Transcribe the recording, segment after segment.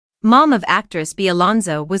mom of actress B.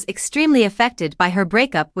 Alonzo, was extremely affected by her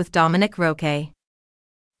breakup with Dominic Roque.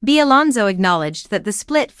 B. Alonzo acknowledged that the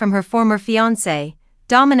split from her former fiancé,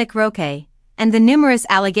 Dominic Roque, and the numerous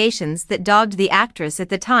allegations that dogged the actress at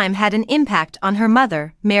the time had an impact on her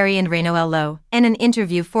mother, Mary and Reno. In an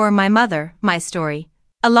interview for My Mother, My Story,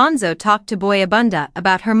 Alonzo talked to Boy Abunda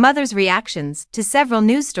about her mother's reactions to several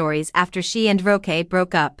news stories after she and Roque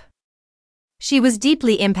broke up. She was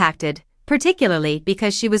deeply impacted, particularly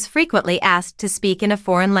because she was frequently asked to speak in a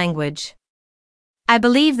foreign language. I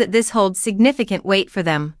believe that this holds significant weight for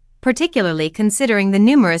them, particularly considering the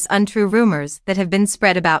numerous untrue rumors that have been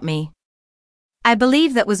spread about me. I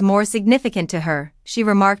believe that was more significant to her, she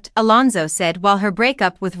remarked. Alonzo said while her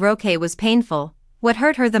breakup with Roque was painful, what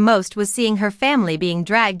hurt her the most was seeing her family being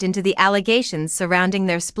dragged into the allegations surrounding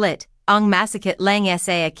their split. Ang masakit lang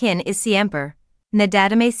sa akin is siempre,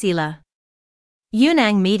 nadadamay sila.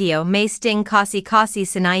 Yun medyo may sting kasi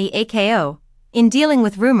sanay ako, in dealing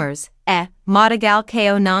with rumors, matagal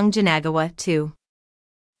ko nang ginagawa too.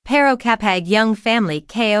 Pero kapag yung family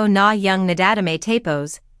ko na yung nadadamay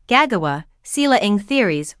tapos, gagawa, sila ng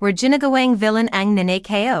theories were ginagawang villain ang nanay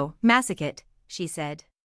ko, masakit, she said.